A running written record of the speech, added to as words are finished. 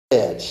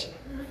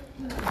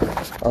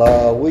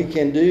heads. We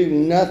can do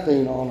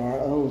nothing on our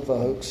own,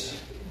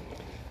 folks.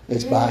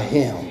 It's by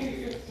Him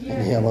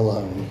and Him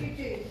alone.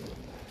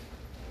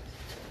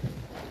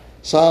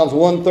 Psalms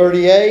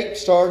 138,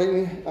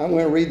 I'm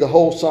going to read the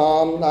whole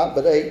psalm, not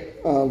but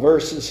 8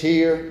 verses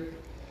here.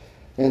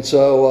 And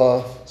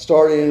so,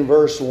 starting in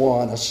verse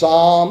 1, a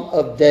psalm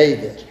of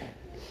David.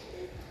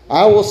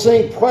 I will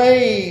sing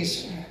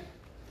praise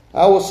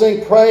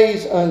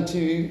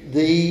unto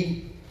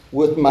thee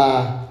with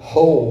my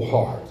whole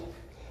heart.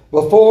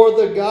 Before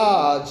the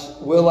gods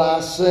will I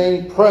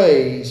sing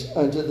praise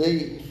unto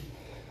thee.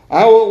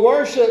 I will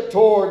worship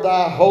toward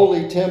thy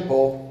holy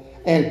temple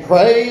and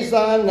praise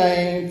thy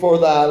name for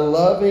thy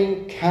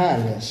loving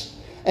kindness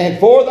and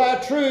for thy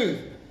truth,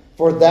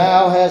 for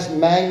thou hast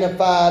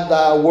magnified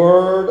thy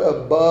word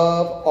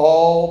above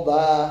all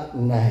thy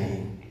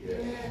name.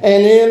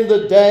 And in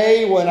the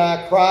day when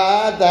I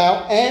cried,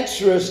 thou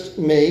answerest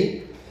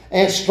me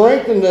and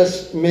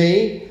strengthenest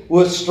me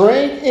with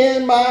strength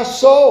in my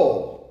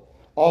soul.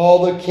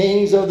 All the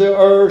kings of the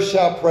earth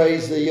shall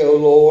praise thee, O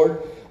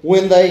Lord,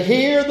 when they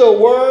hear the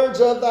words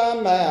of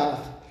thy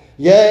mouth.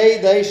 Yea,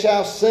 they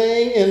shall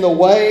sing in the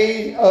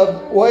ways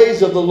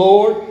of the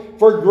Lord,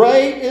 for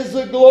great is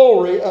the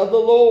glory of the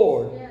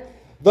Lord.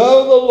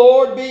 Though the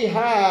Lord be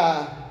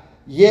high,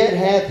 yet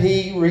hath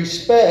he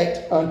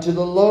respect unto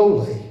the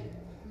lowly,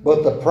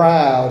 but the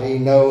proud he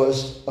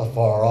knoweth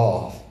afar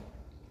off.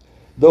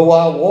 Though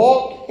I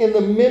walk in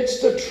the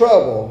midst of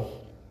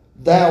trouble,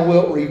 thou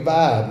wilt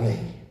revive me.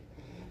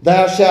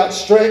 Thou shalt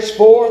stretch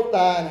forth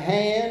thine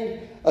hand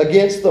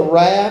against the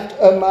raft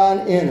of mine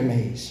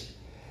enemies,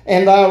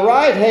 and thy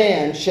right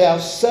hand shall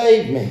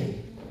save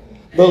me.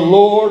 The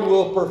Lord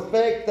will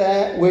perfect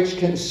that which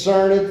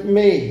concerneth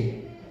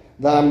me.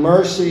 Thy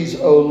mercies,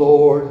 O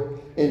Lord,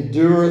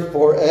 endureth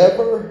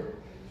forever.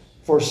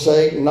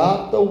 Forsake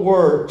not the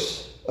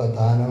works of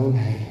thine own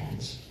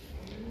hands.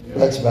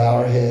 Let's bow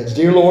our heads.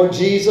 Dear Lord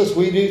Jesus,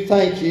 we do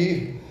thank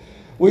you.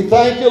 We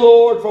thank you,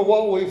 Lord, for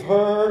what we've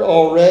heard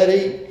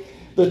already.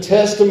 The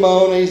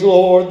testimonies,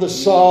 Lord, the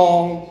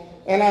song.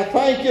 And I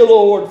thank you,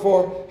 Lord,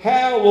 for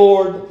how,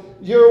 Lord,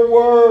 your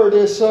word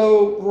is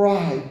so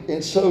right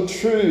and so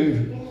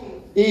true,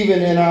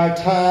 even in our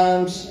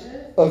times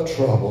of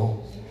trouble.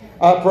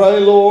 I pray,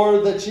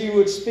 Lord, that you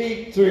would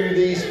speak through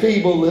these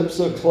feeble lips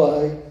of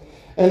clay,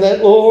 and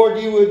that, Lord,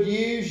 you would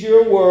use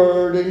your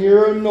word and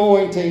your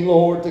anointing,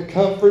 Lord, to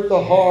comfort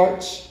the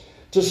hearts,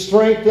 to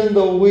strengthen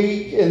the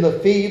weak and the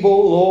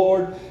feeble,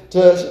 Lord,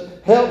 to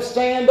help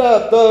stand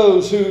up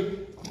those who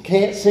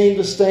can't seem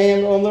to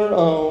stand on their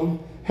own.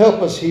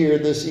 Help us here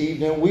this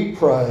evening, we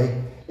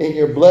pray, in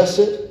your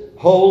blessed,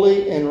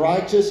 holy, and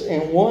righteous,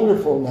 and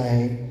wonderful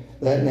name,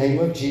 that name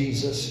of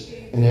Jesus.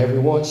 And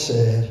everyone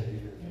said,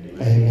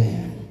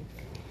 Amen.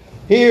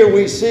 Here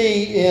we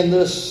see in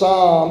this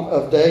Psalm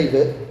of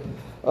David,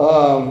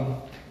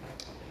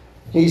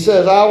 he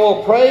says, I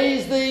will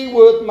praise thee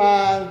with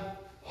my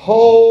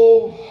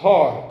whole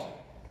heart.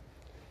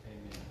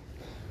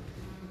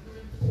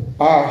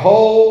 Our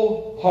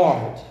whole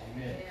heart.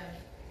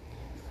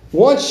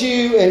 Once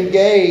you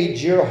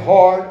engage your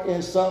heart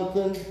in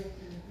something,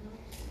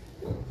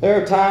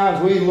 there are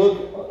times we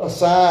look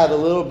aside a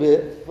little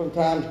bit from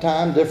time to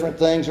time, different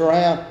things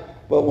around.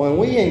 But when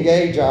we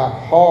engage our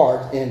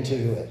heart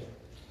into it,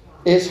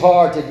 it's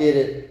hard to get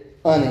it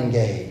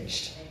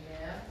unengaged.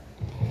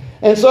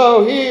 And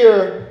so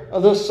here,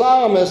 the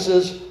psalmist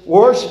is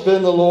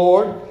worshiping the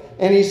Lord.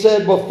 And he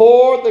said,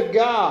 before the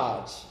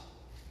gods.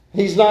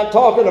 He's not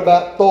talking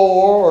about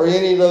Thor or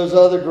any of those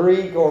other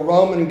Greek or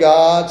Roman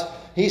gods.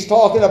 He's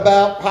talking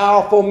about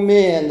powerful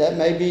men that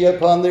may be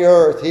upon the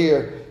earth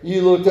here.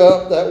 You looked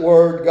up that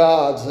word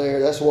gods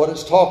there. That's what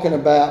it's talking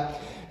about.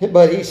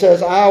 But he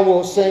says, I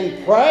will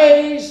sing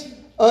praise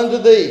unto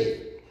thee.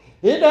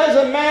 It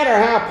doesn't matter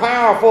how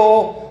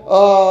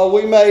powerful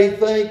we may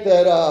think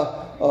that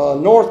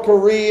North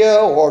Korea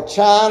or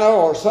China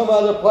or some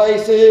other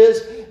place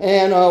is,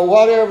 and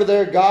whatever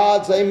their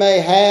gods they may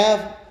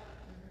have,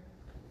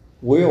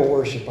 we'll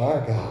worship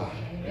our God.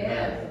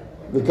 Amen.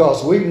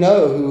 Because we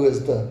know who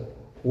is the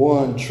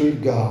one true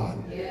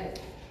God. Yes.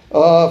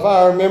 If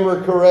I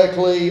remember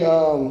correctly,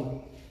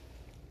 who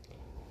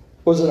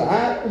was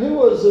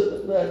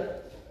it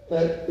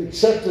that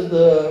accepted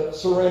the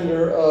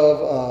surrender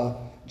of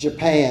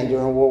Japan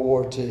during World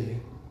War II?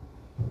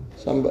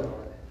 Somebody,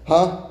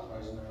 huh?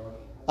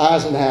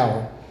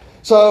 Eisenhower.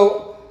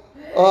 So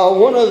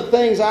one of the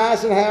things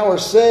Eisenhower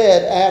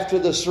said after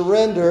the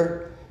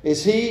surrender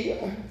is he,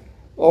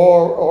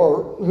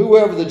 or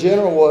whoever the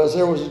general was,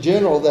 there was a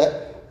general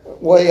that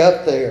way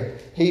up there.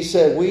 He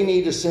said, we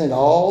need to send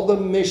all the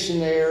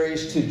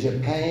missionaries to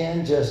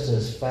Japan just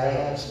as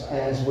fast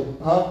as we...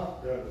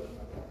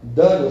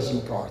 Douglas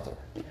MacArthur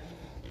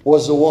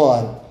was the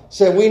one.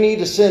 Said we need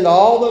to send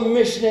all the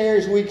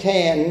missionaries we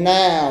can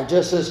now,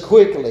 just as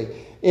quickly,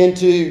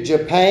 into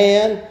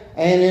Japan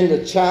and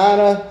into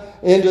China,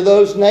 into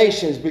those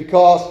nations,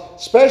 because,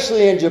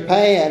 especially in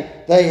Japan,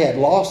 they had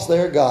lost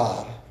their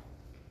God.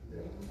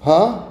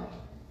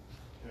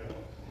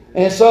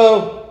 And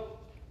so,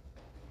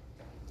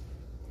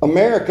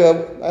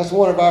 America, that's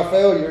one of our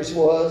failures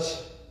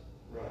was.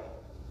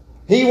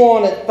 He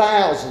wanted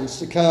thousands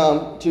to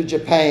come to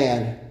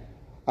Japan.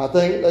 I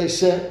think they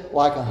sent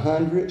like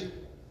 100.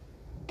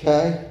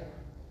 Okay?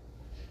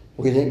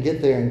 We didn't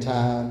get there in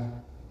time,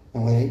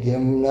 and we didn't give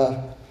them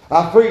enough.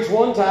 I preached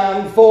one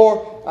time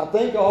before, I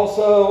think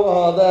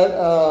also that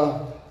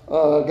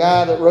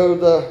guy that rode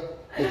the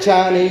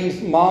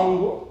Chinese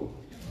Mongol,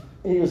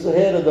 he was the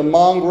head of the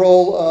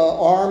Mongol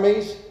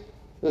armies.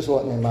 This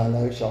wasn't in my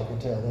notes, y'all can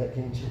tell that,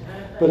 can't you?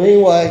 But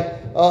anyway,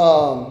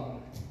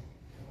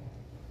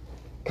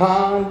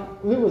 Khan,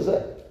 who was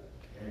that?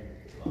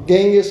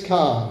 Genghis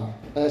Khan,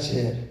 that's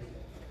it.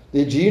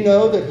 Did you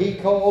know that he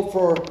called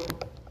for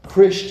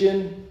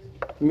Christian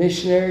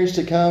missionaries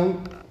to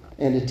come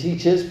and to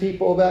teach his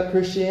people about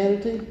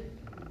Christianity?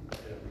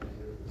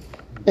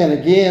 And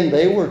again,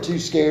 they were too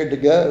scared to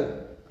go.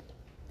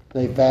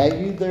 They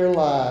valued their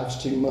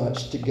lives too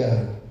much to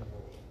go.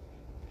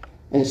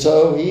 And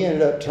so he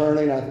ended up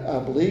turning, I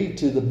believe,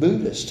 to the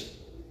Buddhist,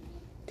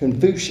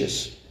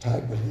 Confucius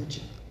type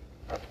religion.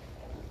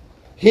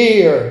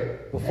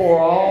 Here, before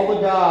all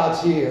the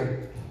gods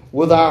here,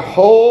 with our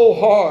whole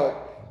heart,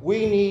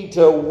 we need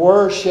to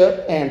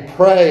worship and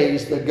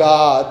praise the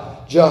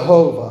God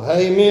Jehovah.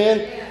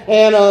 Amen.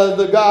 And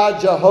the God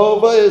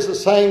Jehovah is the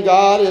same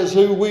God as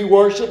who we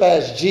worship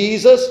as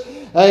Jesus.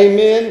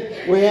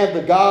 Amen. We have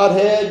the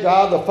Godhead,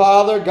 God the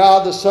Father,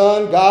 God the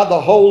Son, God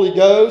the Holy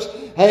Ghost.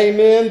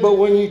 Amen. But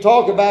when you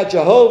talk about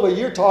Jehovah,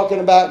 you're talking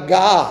about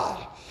God.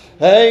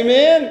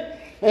 Amen.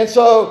 And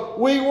so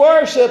we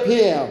worship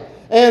Him.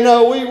 And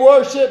we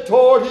worship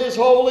toward His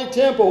holy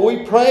temple.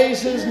 We praise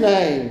His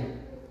name.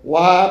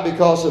 Why?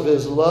 Because of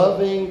His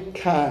loving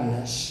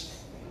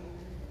kindness.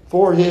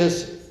 For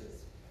His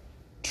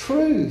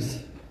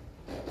truth.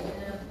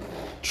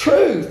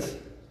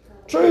 Truth.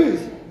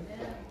 Truth.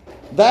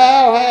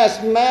 Thou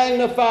hast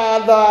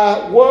magnified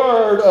thy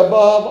word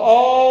above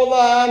all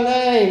thy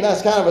name.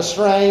 That's kind of a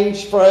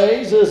strange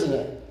phrase, isn't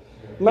it?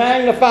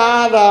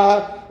 Magnify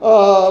thy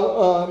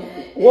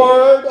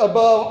word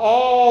above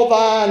all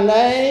thy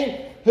name.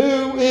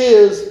 Who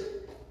is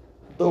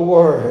the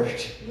Word?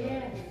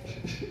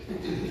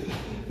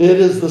 It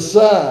is the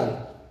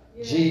Son,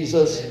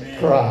 Jesus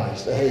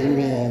Christ.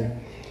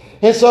 Amen.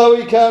 And so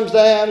he comes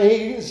down,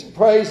 he's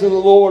praising the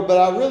Lord, but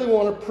I really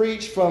want to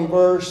preach from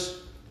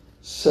verse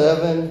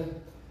 7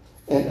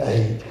 and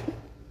 8.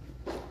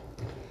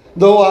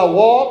 Though I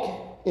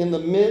walk in the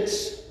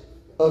midst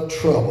of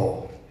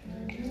trouble,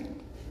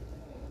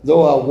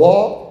 though I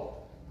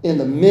walk in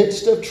the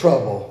midst of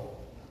trouble,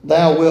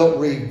 thou wilt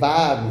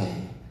revive me.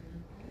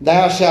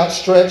 Thou shalt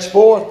stretch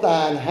forth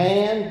thine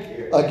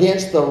hand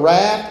against the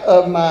wrath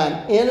of mine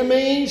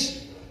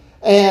enemies,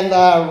 and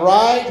thy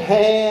right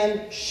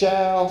hand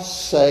shall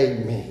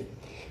save me.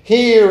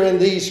 Here in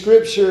these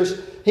scriptures,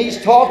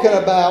 he's talking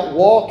about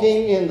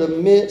walking in the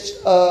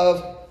midst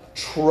of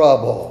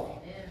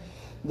trouble.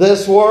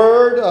 This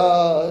word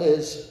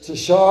is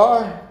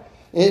tashar.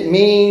 It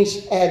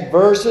means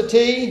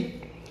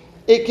adversity.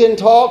 It can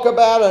talk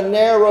about a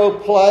narrow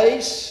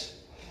place.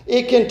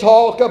 It can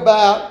talk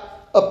about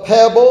a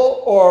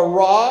pebble or a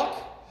rock.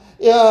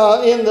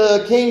 In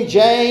the King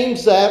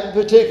James, that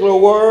particular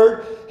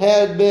word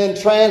had been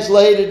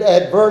translated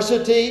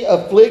adversity,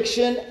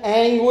 affliction,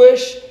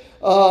 anguish,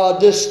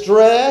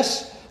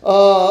 distress,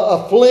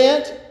 a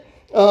flint,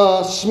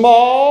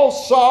 small,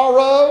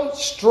 sorrow,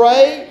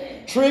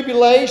 strait,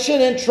 tribulation,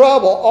 and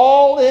trouble.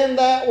 All in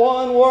that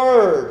one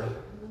word.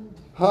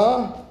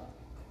 Huh?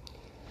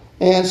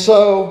 And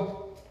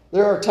so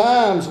there are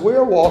times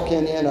we're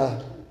walking in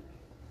a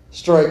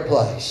straight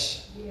place.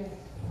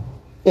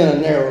 In a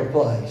narrow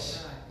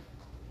place.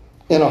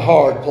 In a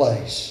hard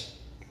place.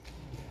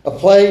 A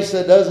place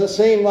that doesn't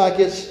seem like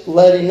it's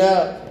letting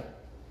up.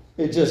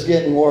 It's just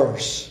getting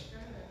worse.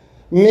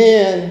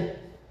 Men,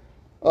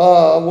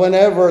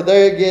 whenever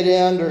they get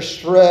under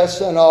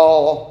stress and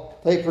all,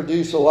 they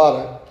produce a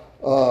lot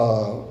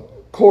of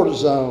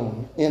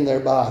cortisone in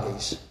their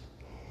bodies.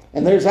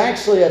 And there's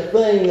actually a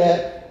thing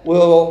that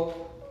will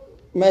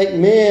make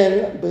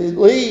men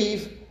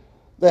believe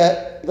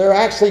that they're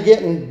actually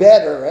getting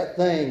better at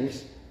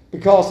things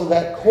because of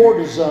that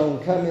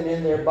cortisone coming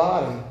in their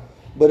body.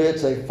 But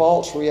it's a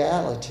false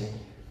reality.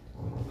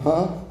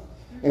 Huh?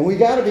 And we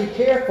got to be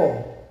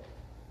careful.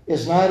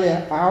 It's not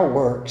in our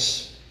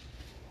works.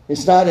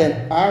 It's not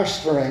in our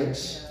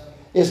strengths.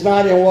 It's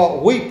not in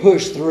what we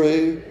push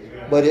through,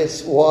 but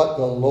it's what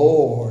the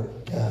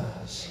Lord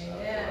does.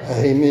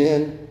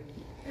 Amen.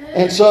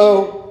 And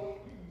so,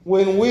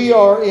 when we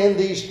are in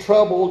these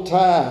troubled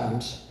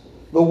times,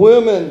 the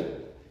women,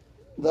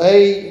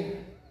 they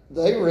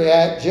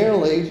react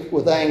generally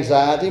with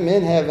anxiety.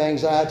 Men have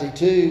anxiety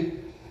too,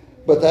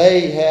 but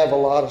they have a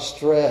lot of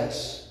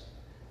stress.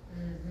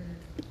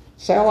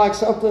 Sound like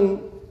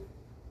something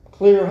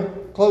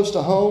close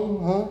to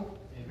home, huh?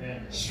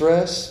 Amen.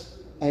 Stress,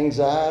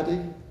 anxiety.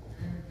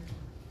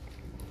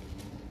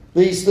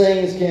 These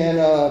things can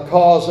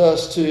cause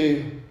us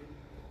to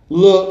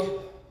look.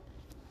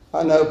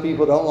 I know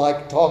people don't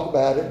like to talk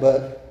about it,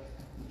 but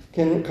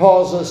can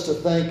cause us to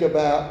think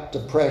about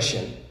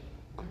depression,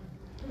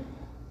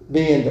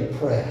 being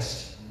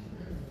depressed.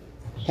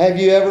 Have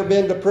you ever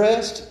been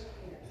depressed?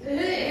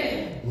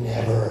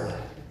 Never.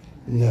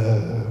 No,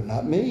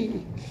 not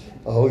me.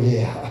 Oh,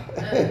 yeah.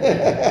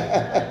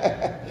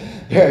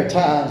 There are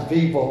times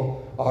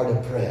people are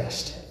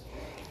depressed.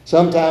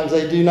 Sometimes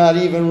they do not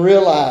even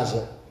realize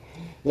it.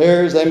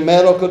 There's a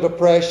medical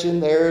depression.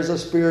 There's a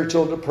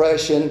spiritual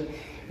depression.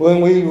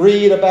 When we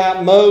read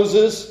about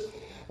Moses,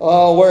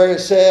 where it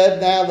said,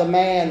 now the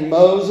man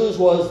Moses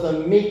was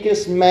the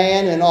meekest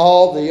man in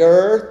all the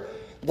earth.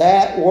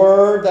 That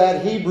word,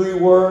 that Hebrew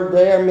word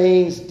there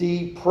means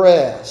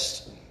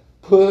depressed,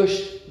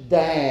 pushed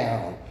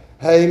down.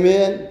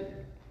 Amen.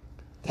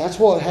 That's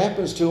what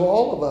happens to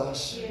all of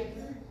us.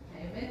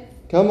 Amen.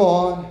 Come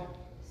on.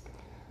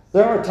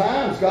 There are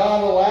times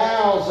God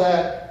allows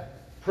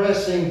that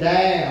pressing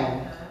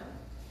down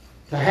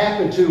to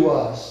happen to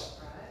us.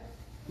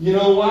 You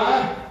know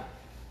why?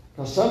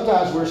 Because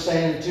sometimes we're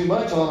standing too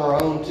much on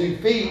our own 2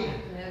 feet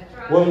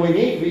when we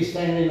need to be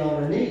standing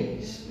on our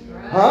knees.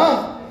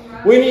 Huh?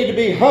 We need to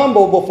be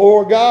humble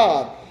before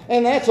God.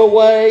 And that's a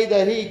way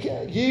that He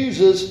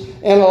uses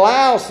and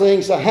allows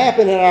things to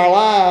happen in our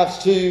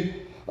lives to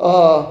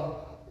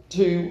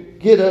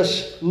get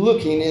us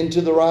looking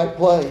into the right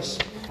place.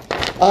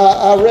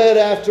 I read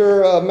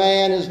after a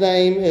man, his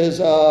name is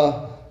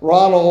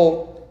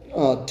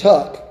Ronald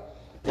Tuck,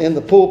 in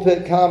the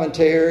pulpit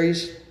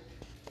commentaries.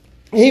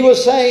 He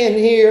was saying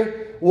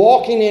here,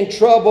 walking in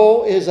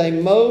trouble is a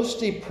most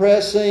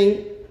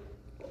depressing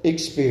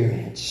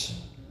experience.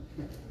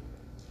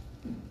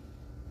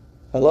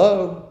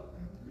 Hello?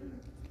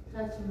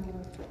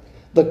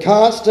 The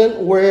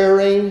constant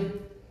wearing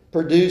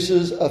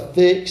produces a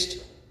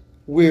fixed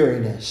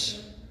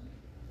weariness.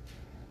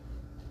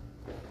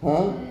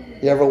 Huh?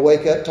 You ever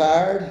wake up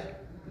tired?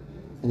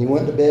 And you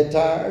went to bed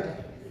tired?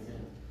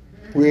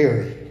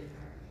 Weary.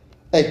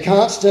 A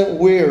constant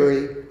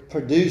weary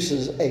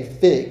produces a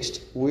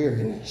fixed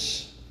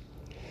weariness.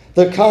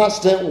 The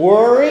constant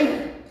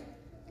worry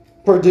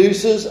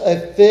produces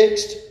a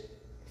fixed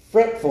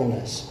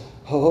fretfulness.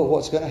 Oh,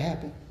 what's going to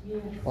happen?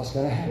 What's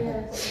going to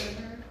happen?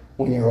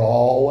 When you're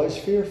always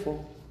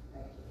fearful.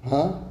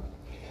 Huh?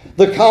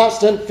 The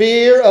constant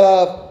fear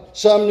of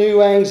some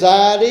new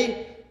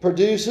anxiety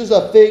produces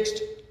a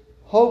fixed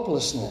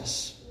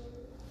hopelessness.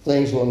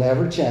 Things will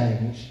never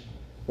change.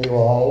 They will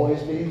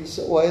always be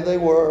the way they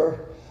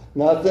were.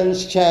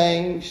 Nothing's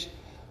changed.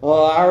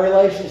 Our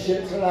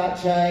relationships are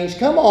not changed.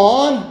 Come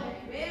on.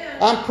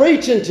 I'm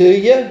preaching to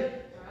you.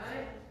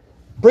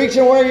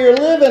 Preaching where you're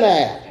living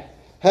at.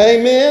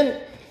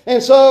 Amen.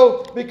 And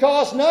so,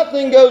 because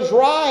nothing goes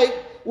right,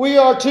 we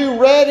are too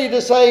ready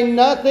to say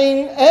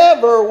nothing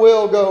ever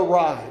will go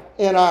right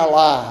in our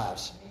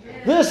lives.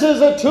 This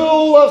is a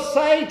tool of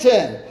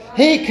Satan.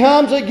 He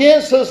comes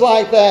against us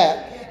like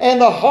that. And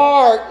the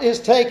heart is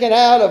taken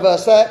out of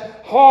us.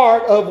 That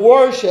heart of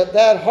worship,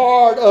 that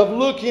heart of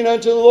looking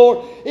unto the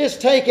Lord is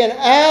taken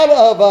out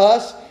of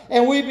us.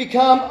 And we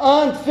become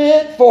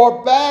unfit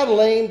for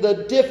battling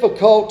the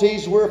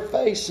difficulties we're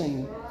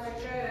facing.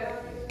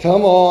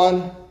 Come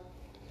on.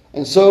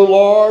 And so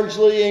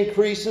largely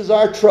increases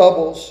our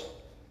troubles.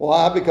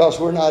 Why? Because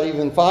we're not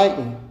even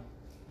fighting.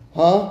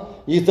 Huh?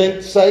 You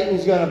think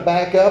Satan's going to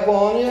back up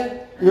on you?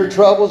 Your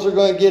troubles are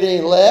going to get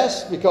any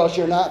less because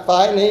you're not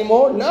fighting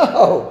anymore?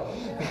 No.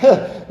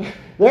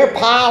 They're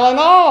piling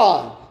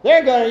on.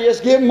 They're going to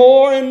just get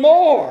more and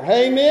more.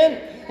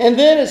 Amen. And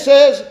then it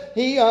says,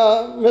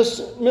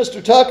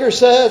 Mr.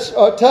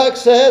 Tuck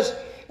says,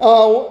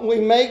 we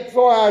make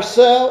for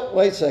ourselves,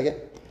 wait a second.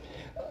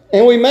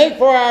 And we make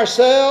for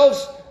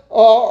ourselves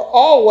are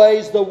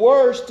always the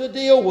worst to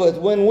deal with.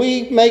 When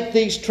we make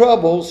these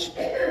troubles,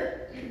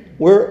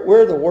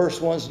 we're the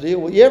worst ones to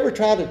deal with. You ever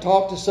try to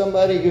talk to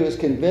somebody who has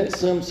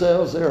convinced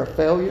themselves they're a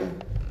failure?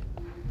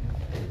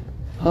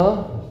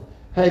 Huh?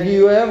 Have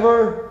you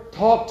ever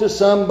talked to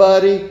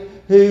somebody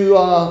who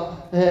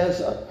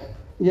has,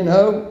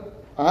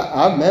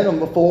 I've met them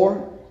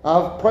before.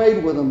 I've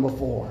prayed with them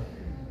before.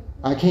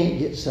 I can't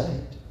get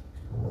saved.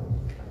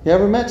 You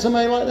ever met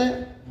somebody like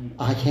that?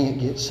 I can't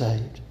get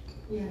saved.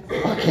 Yes.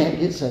 I can't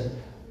get saved.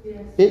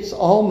 Yes. It's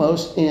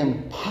almost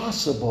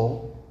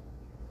impossible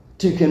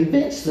to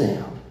convince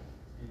them.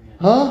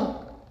 Huh?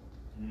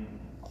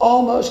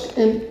 Almost.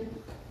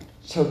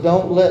 So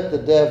don't let the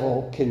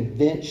devil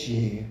convince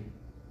you.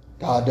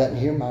 God doesn't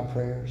hear my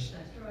prayers.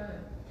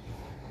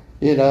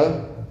 That's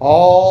right.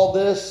 All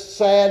this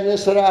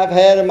sadness that I've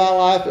had in my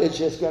life, it's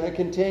just going to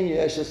continue.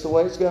 It's just the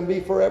way it's going to be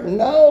forever.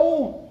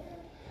 No.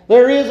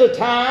 There is a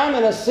time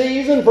and a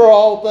season for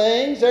all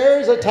things. There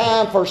is a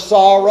time for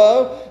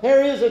sorrow.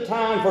 There is a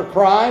time for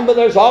crying, but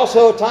there's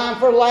also a time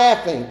for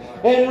laughing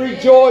and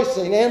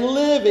rejoicing and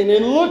living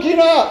and looking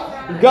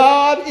up.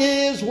 God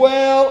is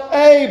well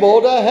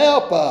able to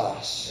help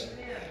us.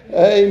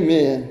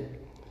 Amen.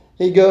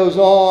 He goes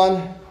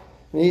on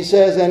and he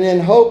says, and in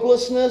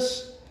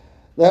hopelessness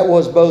that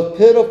was both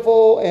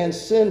pitiful and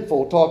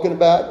sinful, talking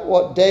about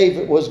what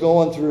David was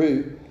going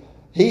through.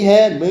 He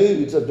had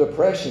moods of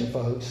depression,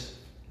 folks.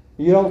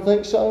 You don't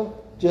think so?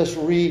 Just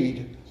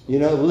read,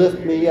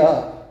 lift me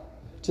up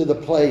to the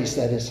place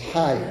that is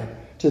higher,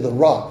 to the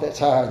rock that's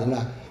higher than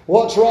I.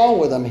 What's wrong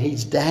with him?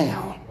 He's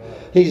down.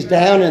 He's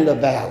down in the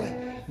valley.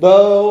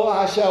 Though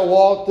I shall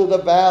walk through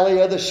the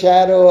valley of the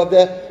shadow of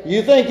death.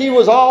 You think he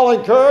was all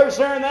encouraged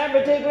during that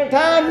particular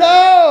time?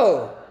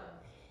 No.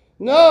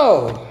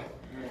 No.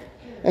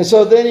 And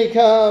so then he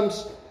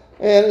comes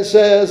and it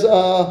says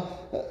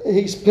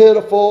he's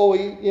pitiful,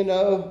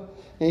 and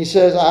he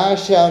says, I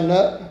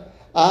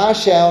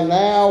shall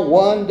now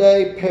one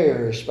day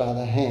perish by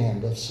the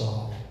hand of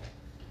Saul.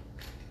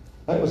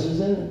 That was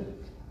his end.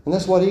 And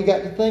that's what he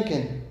got to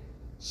thinking.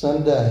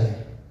 Someday,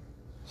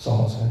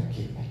 Saul's going to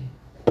keep me.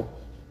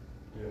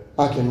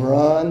 I can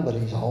run, but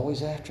he's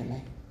always after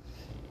me.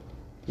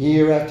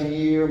 Year after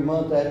year,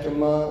 month after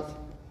month,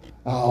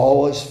 I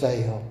always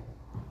fail.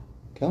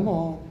 Come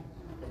on.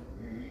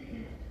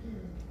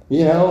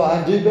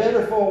 I do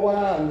better for a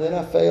while and then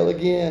I fail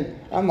again.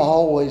 I'm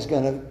always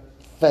going to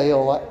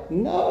fail.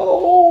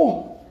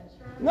 No.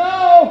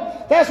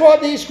 That's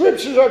what these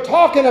scriptures are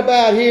talking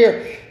about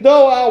here.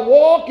 Though I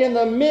walk in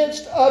the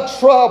midst of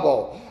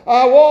trouble,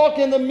 I walk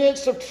in the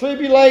midst of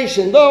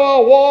tribulation, though I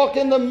walk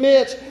in the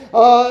midst,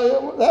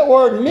 that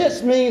word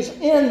midst means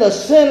in the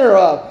center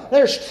of.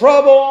 There's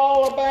trouble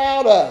all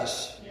about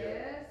us.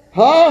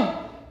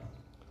 Huh?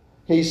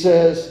 He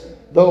says,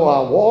 though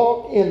I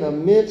walk in the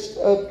midst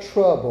of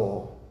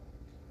trouble,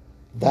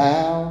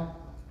 thou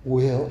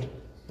wilt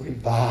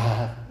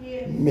revive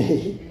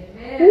me.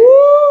 Woo!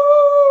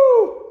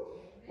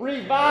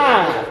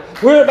 Revive.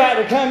 We're about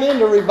to come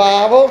into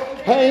revival.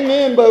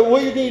 Amen. But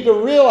we need to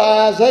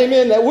realize,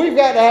 amen, that we've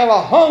got to have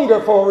a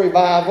hunger for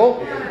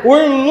revival.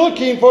 We're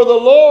looking for the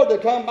Lord to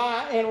come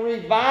by and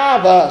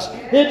revive us.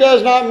 It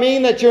does not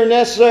mean that you're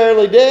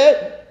necessarily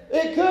dead.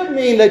 It could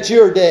mean that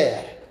you're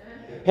dead.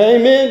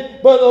 Amen.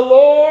 But the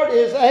Lord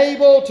is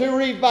able to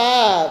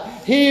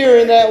revive. Here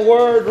in that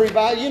word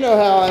revive, you know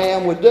how I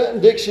am with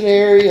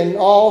dictionary and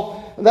all.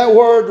 That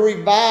word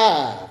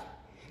revive.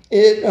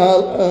 It's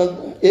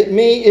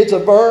a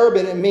verb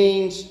and it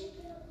means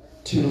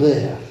to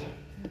live.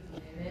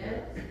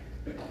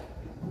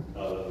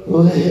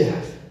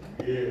 Live.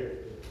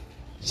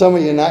 Some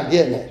of you are not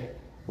getting it.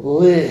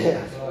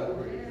 Live.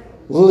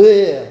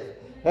 Live.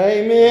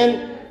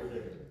 Amen.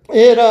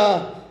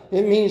 It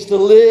means to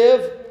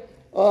live.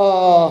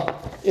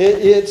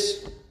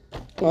 It's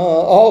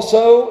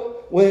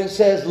also, when it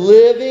says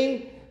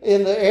living,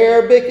 in the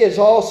Arabic, it's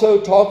also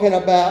talking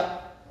about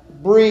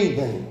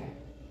breathing.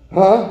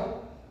 Huh?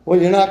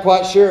 Well, you're not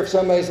quite sure if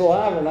somebody's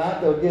alive or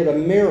not. They'll get a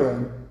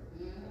mirror.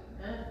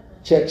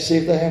 Check to see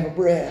if they have a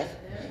breath.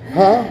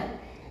 Huh?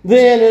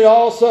 Then it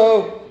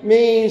also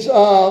means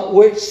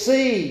which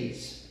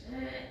sees.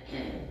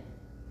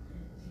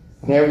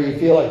 Whenever you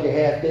feel like you're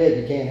half dead,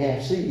 you can't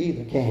half see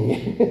either, can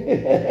you?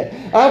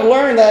 I've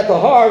learned that the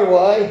hard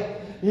way.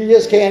 You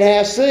just can't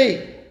half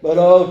see. But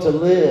to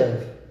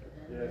live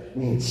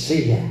means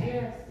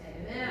seeing.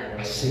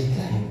 I see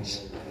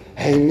things.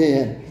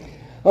 Amen.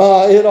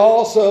 It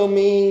also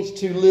means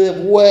to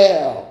live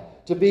well,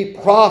 to be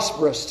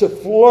prosperous, to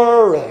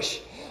flourish.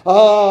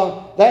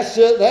 That's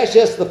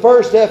just the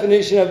first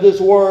definition of this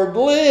word,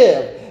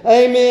 live.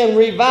 Amen.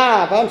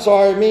 Revive.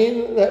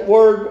 That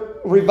word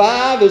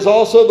revive is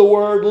also the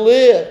word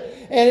live.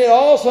 And it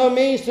also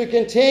means to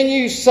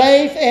continue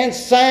safe and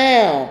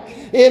sound.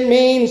 It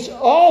means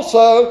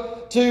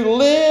also to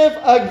live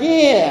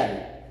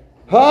again.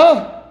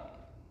 Huh?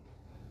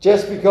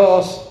 Just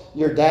because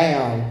you're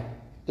down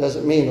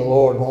doesn't mean the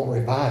Lord won't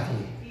revive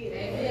you.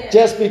 Amen.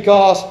 Just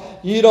because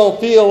you don't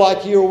feel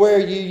like you're where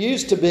you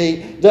used to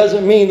be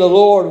doesn't mean the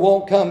Lord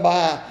won't come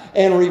by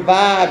and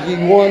revive you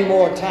one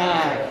more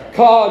time.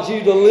 Cause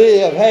you to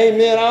live.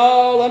 Amen.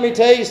 Oh, let me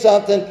tell you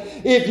something.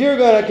 If you're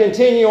going to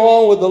continue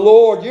on with the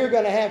Lord, you're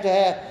going to have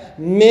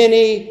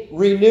many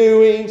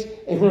renewings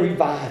and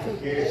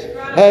revivings.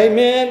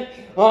 Amen.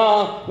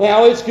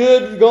 Now it's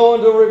good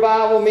going to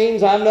revival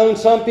meetings. I've known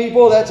some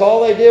people that's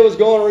all they did was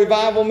go to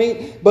revival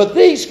meeting. But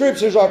these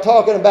scriptures are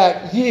talking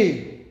about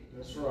you.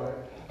 That's right.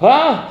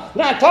 Huh?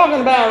 Not talking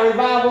about a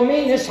revival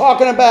meeting. It's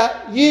talking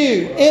about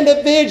you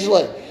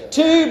individually.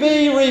 To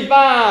be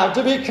revived,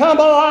 to become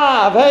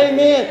alive.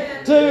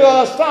 Amen.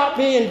 To stop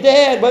being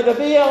dead, but to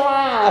be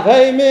alive.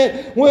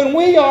 Amen. When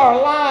we are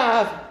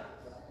alive,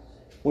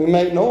 we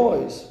make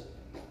noise.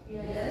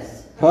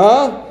 Yes.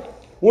 Huh?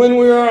 When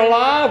we are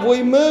alive,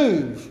 we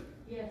move.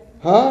 Yes.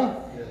 Huh?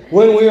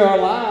 When we are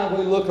alive,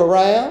 we look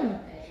around.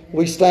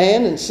 We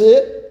stand and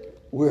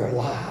sit. We're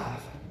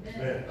alive.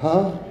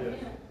 Huh?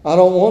 I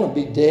don't want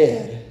to be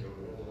dead.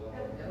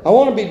 I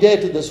want to be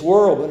dead to this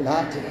world, but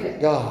not to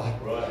God.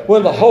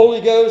 When the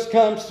Holy Ghost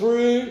comes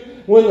through,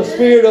 when the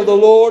Spirit of the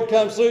Lord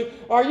comes through,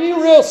 are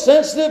you real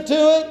sensitive to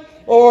it?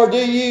 Or do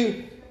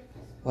you,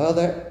 well,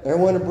 there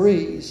went a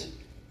breeze.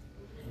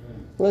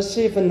 Let's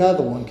see if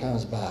another one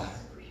comes by.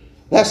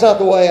 That's not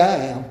the way I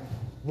am.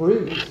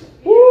 Breeze.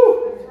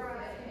 Woo!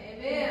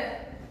 Amen.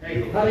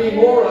 I need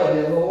more of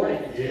you, Lord.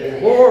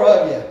 More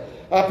of you.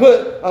 I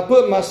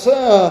put my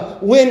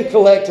wind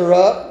collector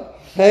up.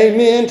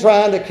 Amen.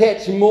 Trying to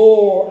catch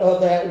more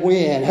of that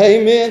wind.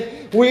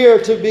 Amen. We are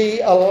to be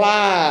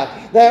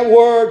alive. That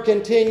word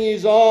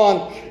continues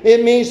on.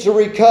 It means to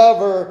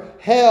recover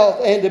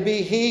health and to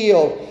be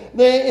healed.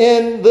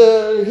 In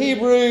the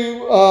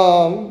Hebrew,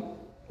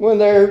 when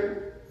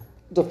they're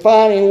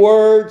defining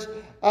words,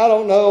 I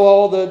don't know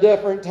all the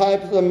different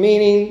types of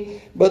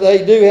meaning, but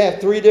they do have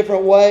 3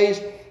 different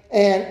ways.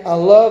 And I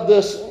love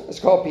this. It's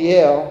called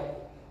Piel.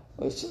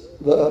 It's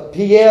the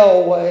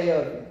Piel way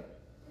of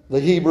the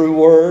Hebrew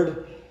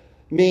word.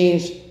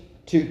 Means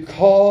to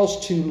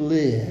cause to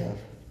live,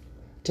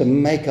 to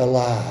make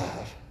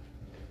alive,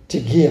 to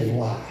give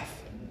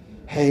life.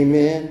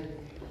 Amen.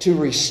 To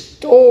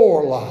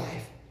restore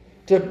life,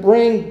 to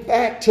bring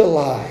back to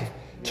life,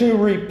 to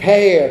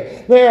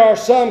repair. There are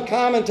some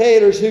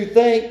commentators who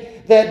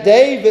think that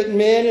David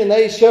meant, and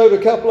they showed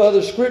a couple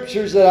other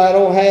scriptures that I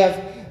don't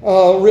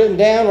have written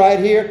down right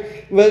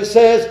here, but it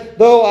says,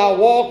 though I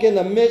walk in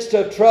the midst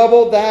of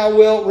trouble, thou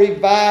wilt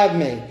revive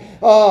me.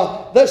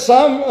 That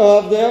some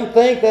of them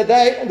think that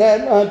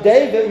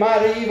David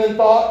might have even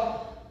thought,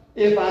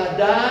 if I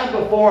die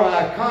before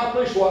I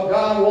accomplish what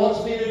God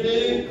wants me to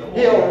do,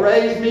 He'll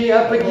raise me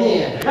up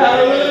again.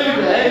 Hallelujah.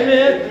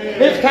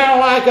 Amen. It's kind of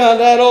like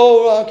that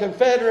old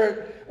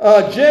Confederate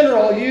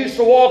general used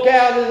to walk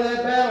out in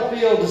that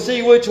battlefield to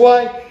see which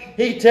way.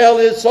 He'd tell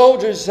his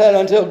soldiers, said,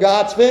 until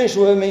God's finished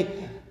with me,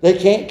 they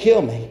can't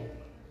kill me.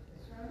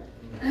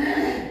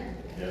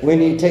 We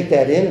need to take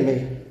that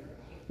enemy,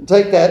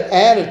 take that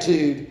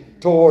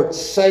attitude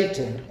towards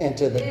Satan and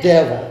to the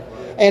devil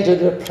and to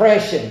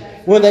depression.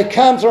 When it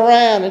comes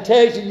around and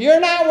tells you, you're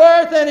not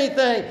worth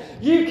anything,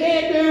 you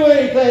can't do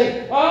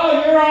anything,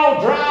 oh, you're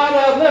all dried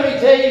up. Let me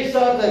tell you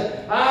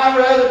something. I'd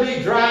rather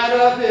be dried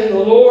up in the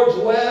Lord's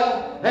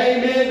well,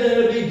 amen,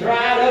 than to be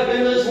dried up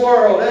in this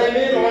world,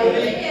 amen, or to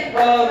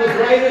be the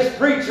greatest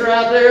preacher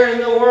out there in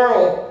the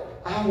world.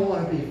 I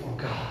want to be for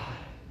God.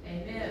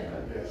 Amen.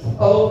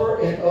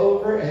 Over and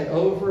over and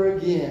over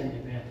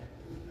again. Amen.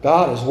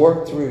 God has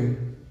worked through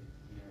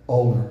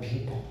older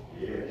people.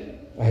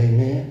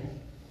 Amen.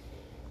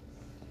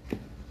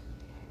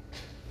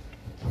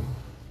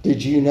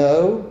 Did you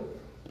know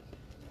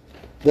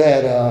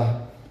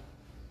that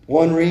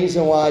one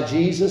reason why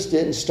Jesus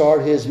didn't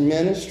start His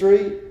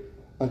ministry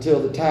until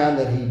the time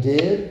that He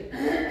did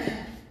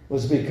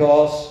was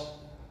because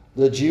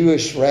the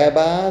Jewish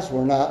rabbis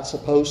were not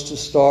supposed to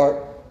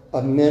start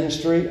a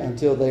ministry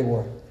until they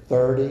were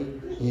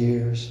 30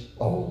 years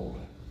old.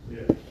 Yeah.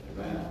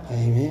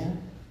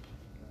 Amen.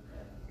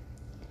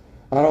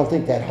 I don't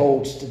think that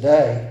holds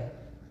today.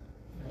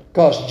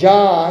 Because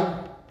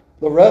John,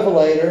 the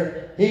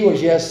Revelator, he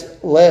was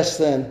just less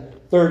than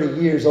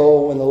 30 years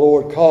old when the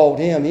Lord called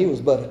him. He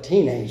was but a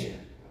teenager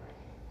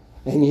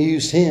and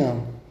used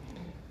him.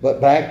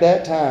 But back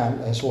that time,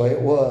 that's the way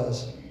it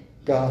was.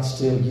 God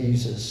still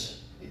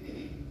uses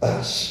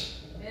us.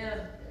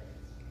 Amen.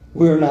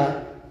 We're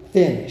not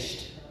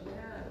finished.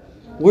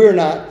 We're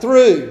not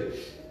through.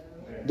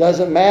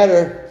 Doesn't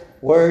matter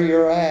where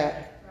you're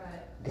at.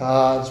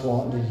 God's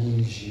wanting to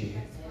use you.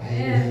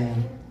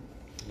 Amen.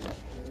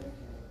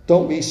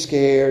 Don't be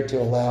scared to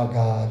allow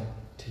God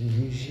to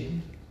use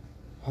you.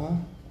 Huh?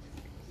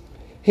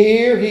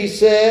 Here he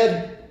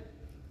said,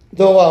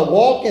 though I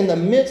walk in the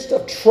midst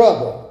of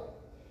trouble,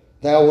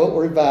 thou wilt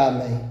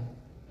revive me.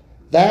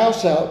 Thou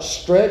shalt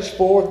stretch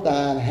forth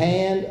thine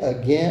hand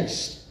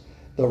against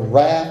the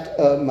wrath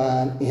of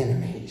mine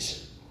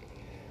enemies.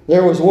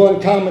 There was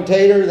one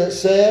commentator that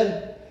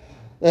said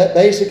that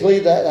basically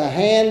that the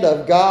hand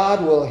of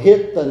God will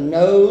hit the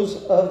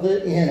nose of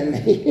the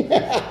enemy.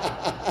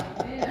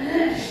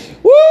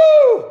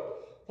 Woo!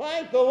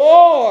 Thank the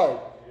Lord.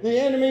 The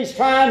enemy's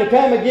trying to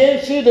come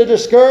against you, to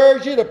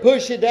discourage you, to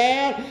push you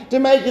down, to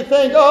make you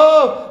think,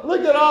 oh,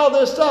 look at all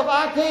this stuff.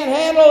 I can't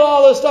handle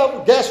all this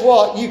stuff. Guess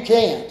what? You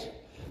can't.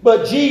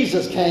 But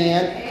Jesus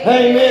can.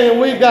 Amen.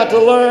 And we've got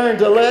to learn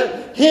to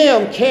let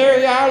Him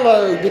carry our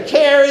load, to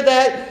carry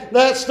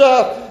that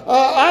stuff.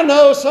 I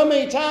know so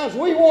many times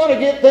we want to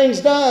get things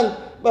done,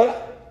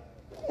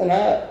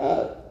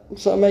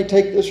 some may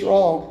take this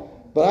wrong,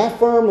 but I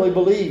firmly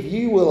believe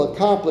you will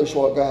accomplish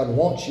what God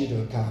wants you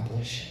to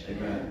accomplish.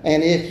 Amen.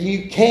 And if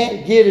you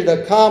can't get it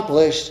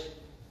accomplished,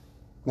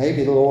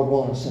 maybe the Lord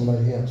wanted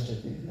somebody else to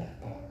do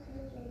that part.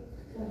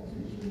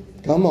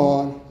 Come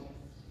on.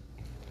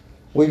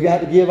 We've got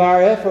to give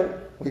our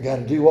effort. We've got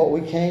to do what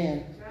we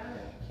can.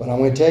 But I'm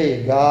going to tell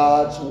you,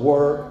 God's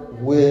work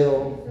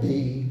will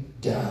be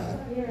done.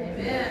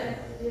 Amen.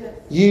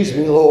 Use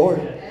me, Lord.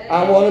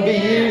 I want to be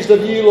used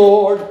of you,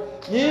 Lord.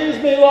 Use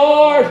me,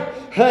 Lord.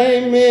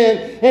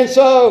 Amen. And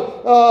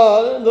so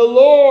the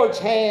Lord's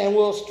hand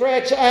will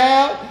stretch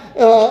out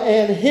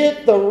and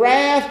hit the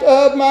wrath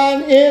of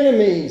mine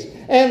enemies.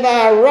 And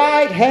thy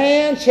right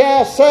hand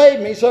shall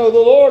save me. So the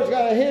Lord's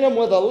going to hit him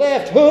with a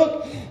left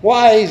hook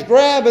while He's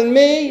grabbing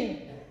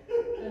me.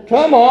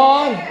 Come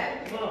on.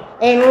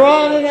 And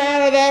running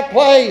out of that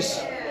place.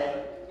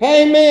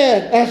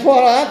 Amen. That's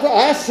what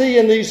I see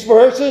in these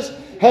verses.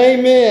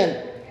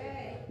 Amen.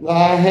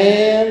 Thy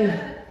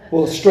hand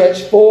will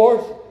stretch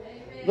forth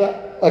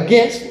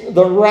against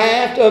the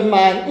wrath of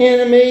mine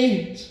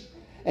enemies,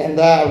 and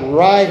thy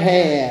right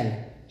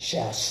hand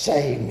shall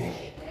save me.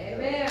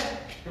 Amen.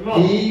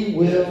 He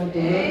will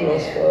deliver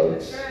us,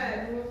 folks.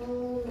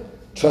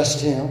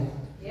 Trust Him.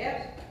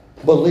 Yep.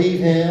 Believe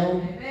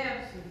Him.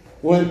 Amen.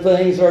 When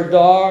things are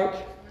dark,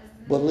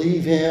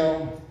 believe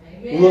Him.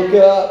 Amen. Look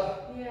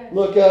up.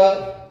 Look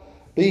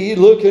up. Be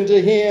looking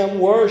to Him.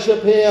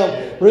 Worship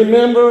Him.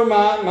 Remember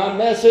my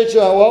message,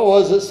 what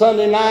was it,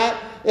 Sunday night?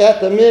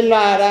 At the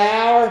midnight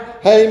hour,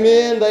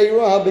 amen, they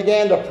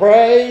began to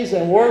praise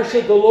and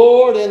worship the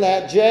Lord in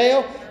that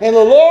jail. And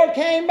the Lord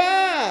came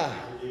by.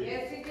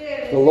 Yes, He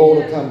did. The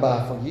Lord will come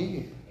by for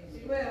you.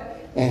 Yes, He will.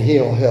 And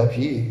He'll help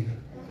you.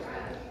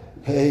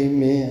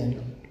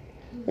 Amen.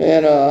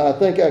 And I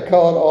think I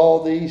caught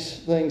all these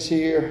things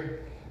here.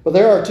 But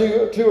there are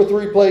two or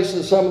three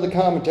places some of the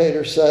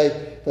commentators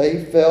say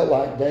they felt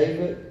like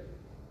David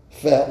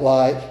felt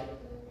like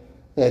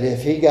that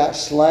if he got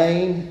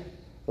slain,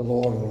 the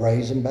Lord will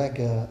raise him back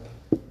up.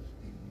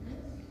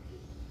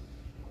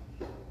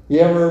 You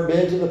ever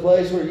been to the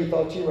place where you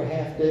thought you were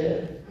half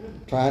dead,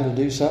 trying to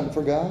do something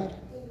for God?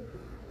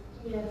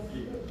 Yes.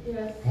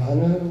 Yes. I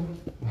know.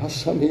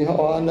 Some of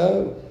y'all I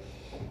know.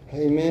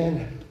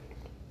 Amen.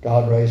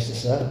 God raised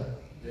us up.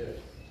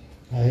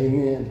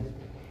 Amen.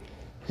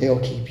 He'll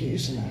keep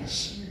using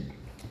us.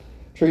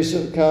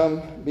 Teresa,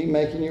 come, be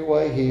making your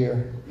way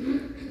here.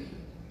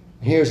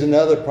 Here's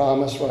another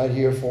promise right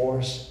here for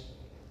us.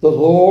 The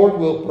Lord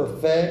will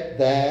perfect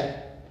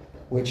that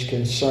which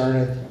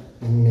concerneth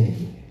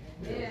me.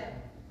 Yeah.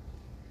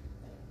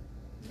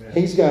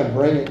 He's going to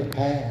bring it to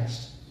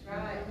pass.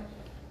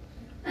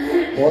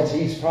 Right. What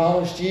He's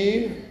promised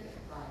you,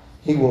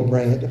 He will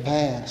bring it to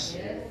pass.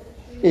 Yes.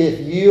 If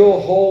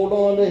you'll hold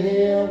on to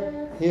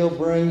Him, He'll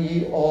bring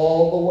you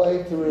all the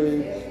way through.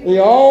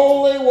 The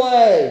only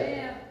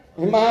way,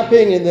 in my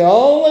opinion, the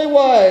only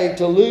way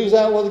to lose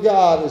out with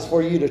God is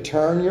for you to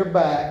turn your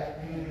back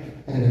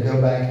and to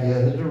go back the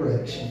other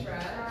direction.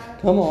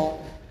 Come on.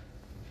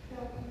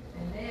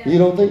 You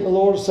don't think the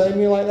Lord will save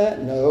me like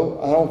that? No,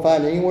 I don't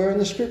find anywhere in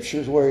the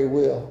Scriptures where He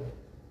will.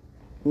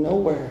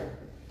 Nowhere.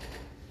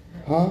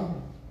 Huh?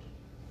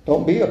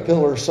 Don't be a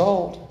pillar of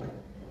salt.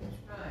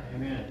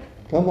 Amen.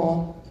 Come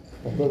on.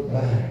 But look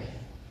back.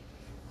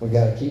 We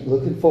got to keep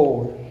looking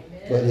forward.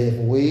 But if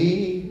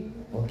we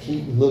will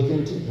keep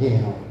looking to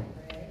Him,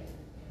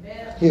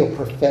 He'll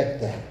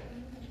perfect that.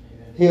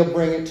 He'll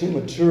bring it to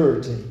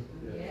maturity.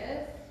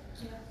 Yes.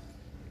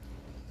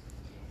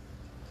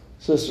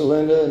 Sister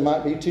Linda, it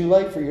might be too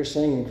late for your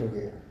singing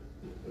career.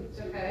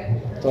 It's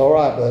okay. It's all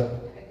right, but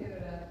I give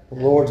it up. the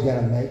Lord's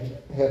going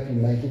to help you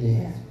make it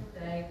in.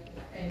 Thank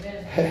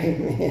you.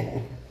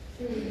 Amen.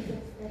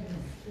 Amen.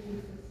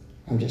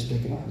 I'm just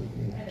picking on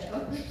you. I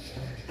know.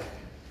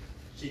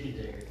 She can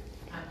take it.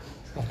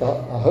 I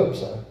hope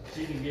so.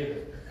 She can give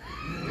it.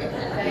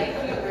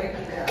 Thank you. Break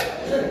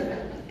it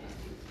up.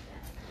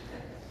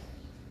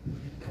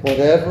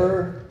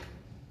 Whatever,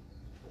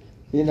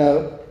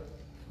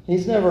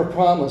 He's never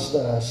promised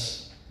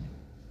us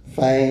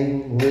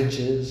fame,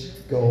 riches,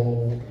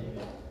 gold.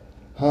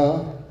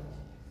 Huh?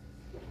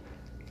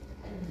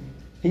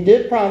 He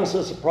did promise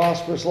us a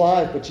prosperous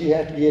life, but you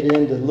have to get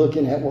into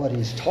looking at what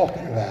He's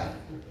talking about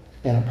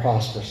in a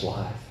prosperous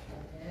life.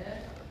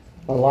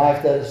 A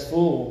life that is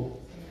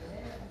full.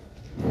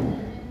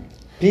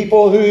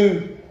 People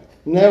who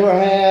never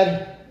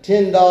had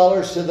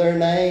 $10 to their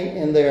name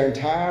in their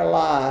entire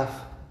life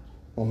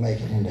will make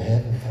it into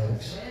heaven,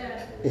 folks,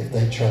 if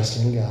they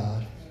trust in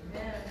God.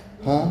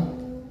 Huh?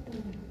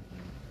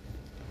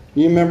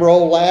 You remember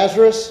old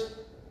Lazarus?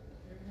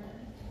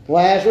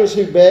 Lazarus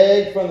who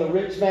begged from the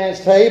rich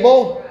man's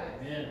table?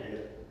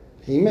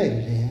 He made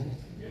it in.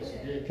 Yes,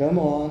 he did. Come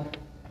on.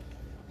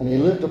 And he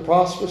lived a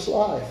prosperous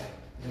life.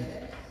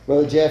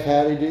 Brother Jeff,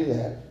 how did he do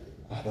that?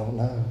 I don't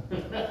know.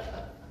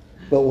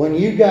 But when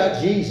you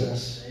got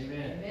Jesus,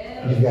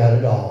 Amen. you got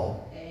it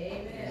all.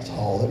 Amen. That's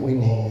all that we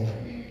need.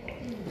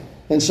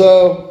 And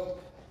so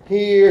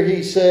here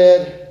he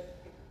said,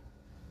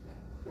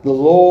 the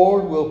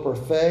Lord will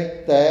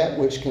perfect that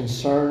which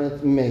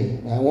concerneth me.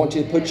 Now I want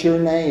you to put your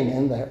name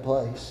in that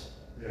place.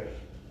 Yes.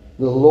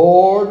 The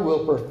Lord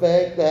will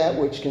perfect that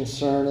which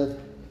concerneth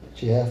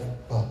Jeff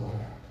Butler,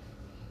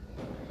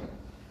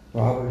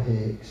 Robert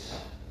Higgs,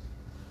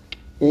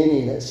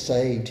 any that's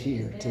saved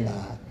here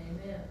tonight.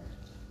 Amen.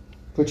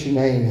 Put your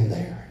name in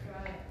there.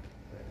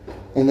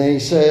 And then he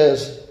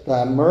says,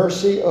 thy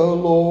mercy, O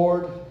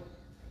Lord,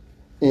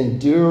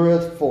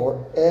 endureth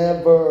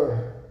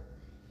forever.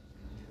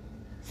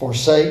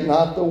 Forsake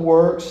not the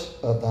works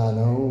of thine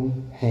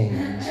own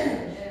hands.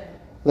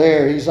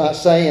 There, he's not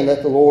saying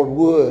that the Lord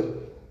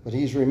would, but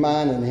he's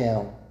reminding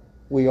him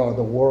we are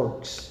the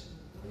works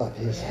of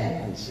His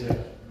hands.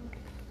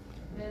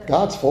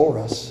 God's for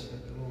us.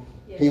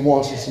 He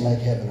wants us to make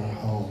heaven our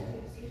home.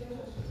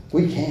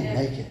 We can't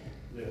make it.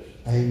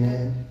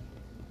 Amen.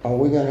 Are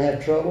we going to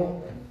have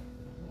trouble?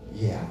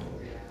 Yeah.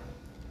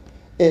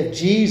 If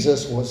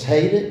Jesus was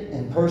hated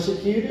and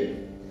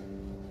persecuted,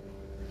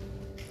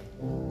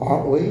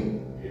 aren't we?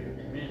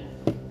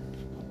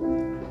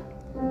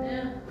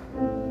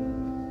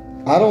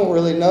 I don't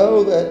really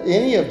know that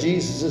any of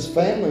Jesus'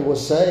 family was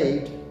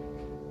saved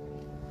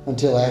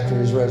until after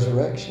his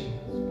resurrection.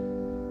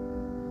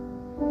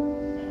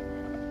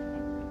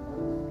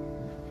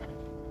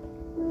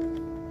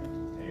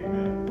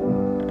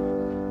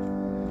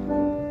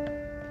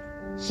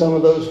 Some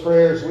of those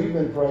prayers we've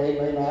been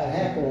praying may not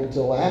happen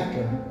until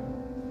after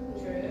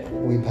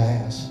we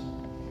pass.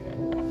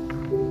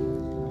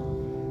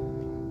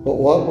 But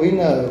what we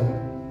know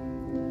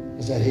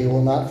is that he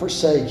will not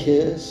forsake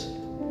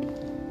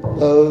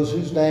those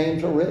whose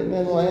names are written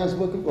in the Lamb's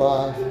Book of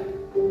Life.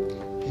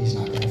 He's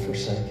not going to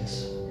forsake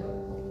us.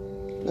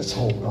 Let's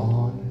hold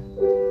on.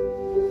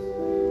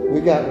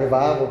 We've got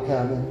revival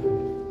coming.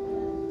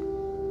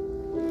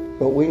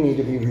 But we need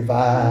to be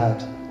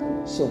revived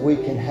so we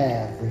can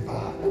have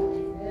revival.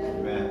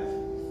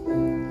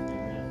 Amen.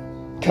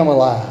 Come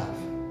alive.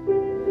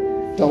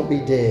 Don't be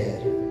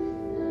dead.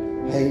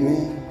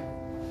 Amen.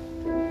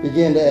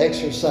 Begin to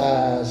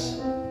exercise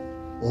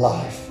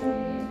life.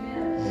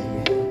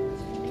 Amen.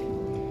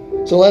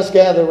 So let's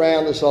gather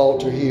around this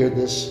altar here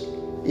this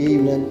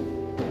evening.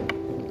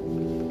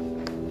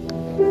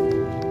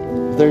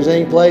 If there's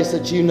any place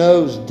that you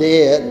know is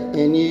dead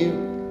in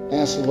you,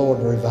 ask the Lord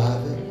to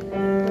revive it.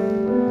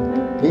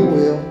 He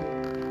will.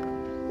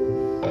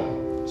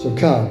 So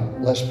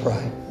come, let's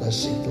pray. Let's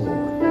seek the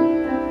Lord.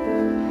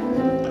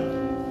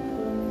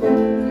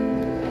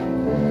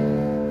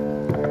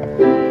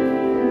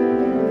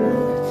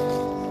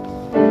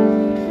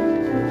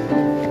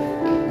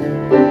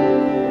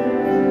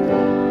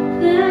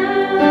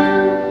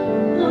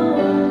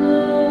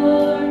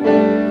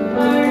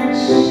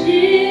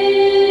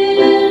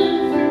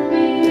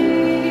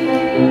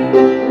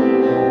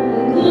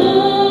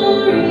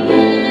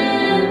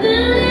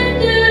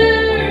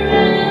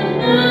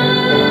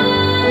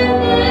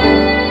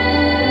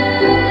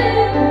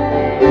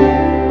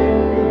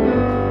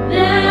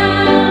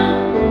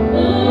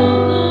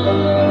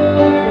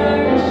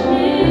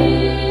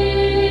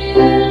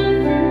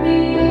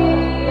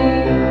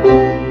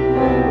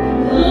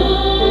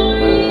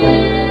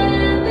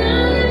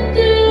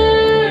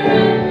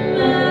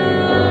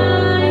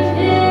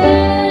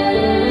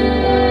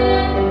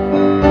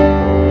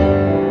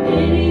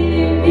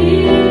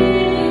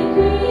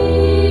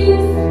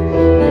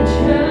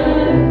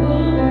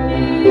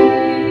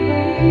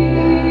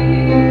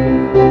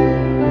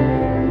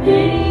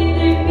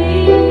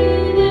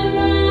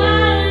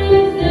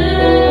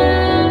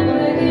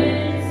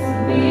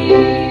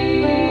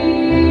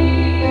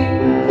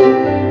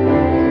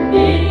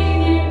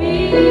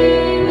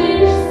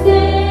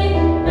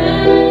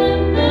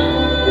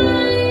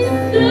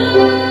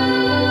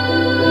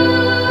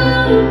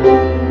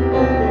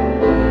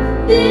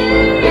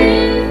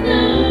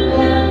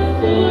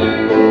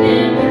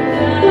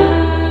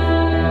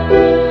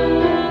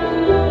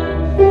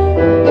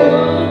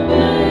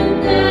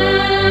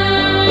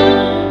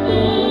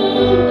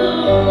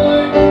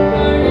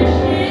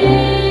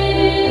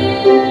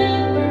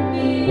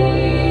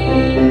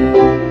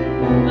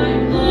 My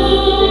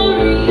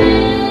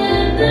glory.